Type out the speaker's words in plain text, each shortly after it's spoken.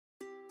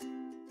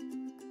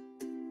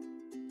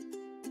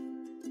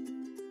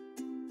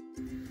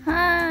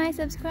my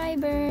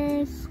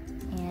subscribers.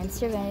 And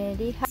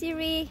Serenity.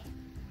 Siri.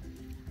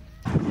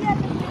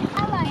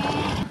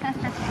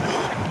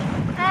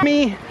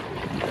 Mommy!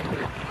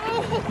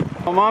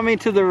 Oh, mommy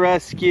to the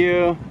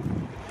rescue.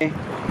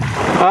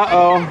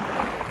 Uh-oh.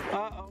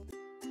 Uh-oh.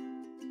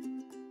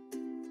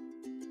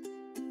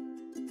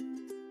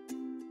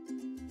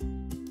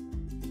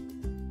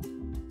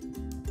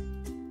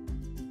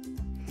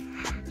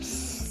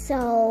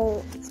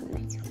 So,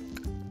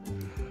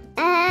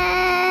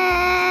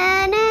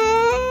 and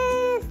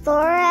if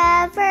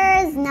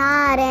forever's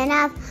not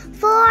enough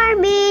for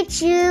me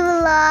to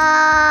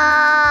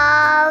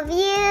love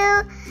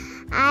you,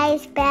 I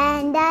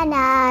spend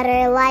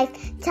another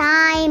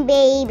lifetime,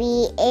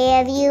 baby,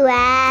 if you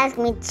ask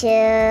me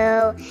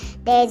to.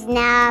 There's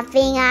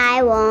nothing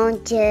I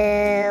won't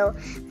do.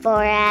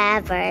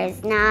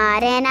 Forever's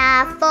not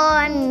enough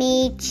for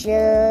me to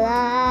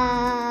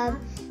love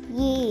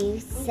you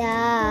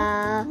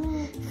so.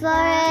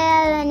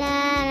 Forever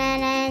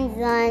and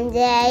one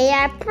day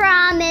I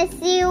promise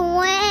you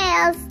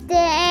will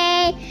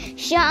stay.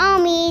 Show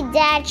me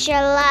that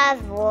your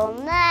love will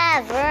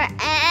never end.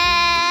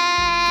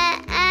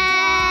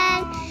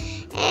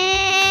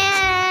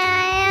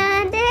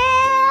 And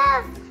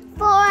if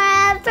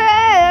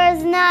forever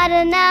is not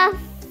enough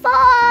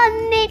for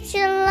me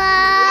to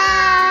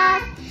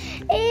love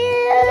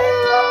you,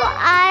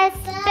 I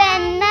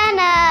spend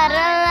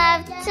another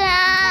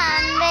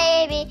lifetime,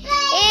 baby,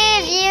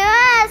 if you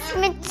ask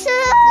me to.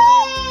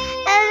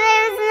 And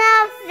there's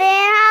nothing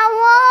I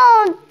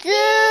won't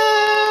do.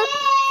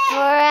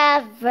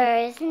 Forever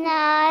is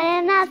not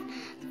enough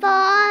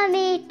for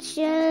me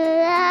to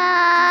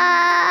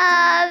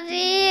love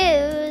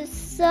you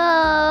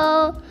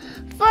so.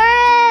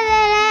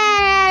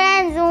 Forever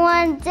and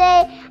one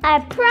day I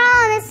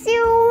promise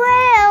you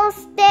will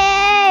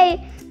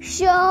stay.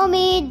 Show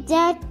me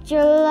that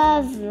your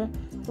love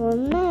will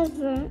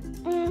never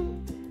end.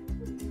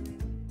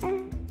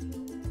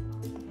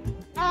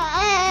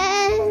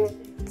 And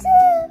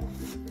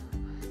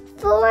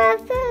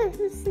forever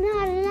is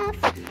not enough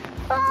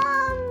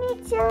for me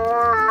to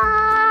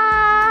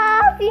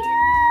love you.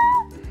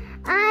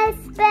 I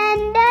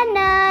spend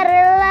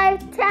another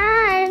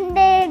lifetime,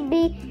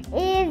 baby,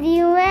 if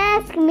you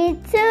ask me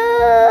to.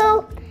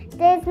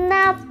 There's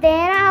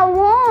nothing I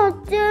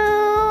won't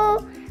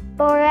do.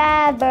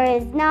 Forever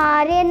is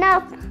not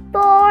enough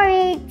for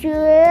me to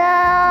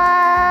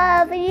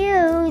love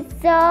you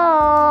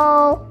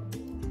so.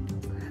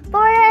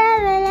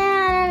 Forever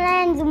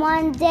and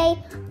one day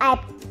I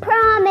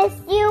promise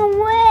you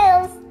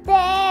will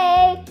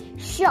stay.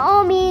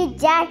 Show me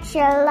that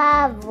your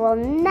love will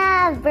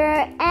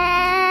never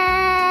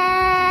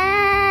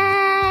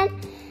end.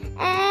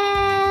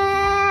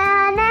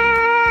 And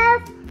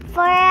if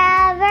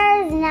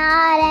forever's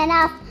not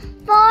enough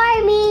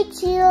for me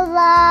to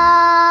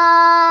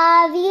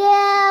love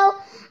you,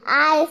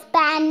 I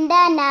spend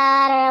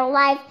another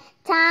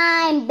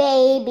lifetime,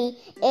 baby,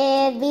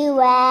 if you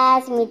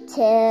ask me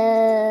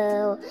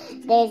to.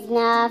 There's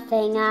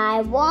nothing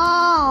I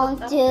won't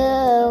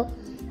do.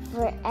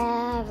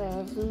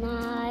 Forever's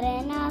not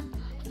enough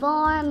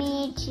for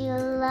me to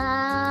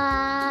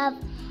love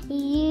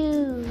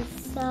you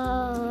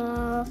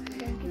so.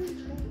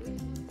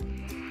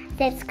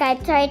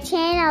 Subscribe to our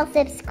channel,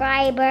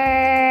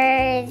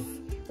 subscribers.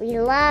 We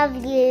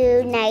love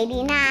you.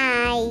 Nighty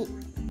night.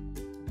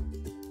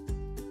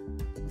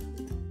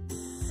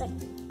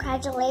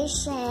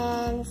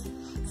 Congratulations,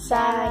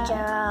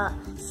 Sarah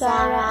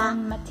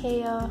and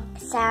Matteo.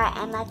 Sarah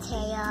and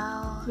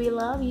Matteo. We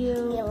love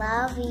you. We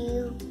love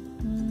you.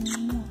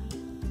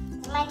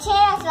 My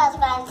channel,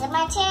 subscribe to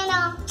my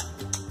channel.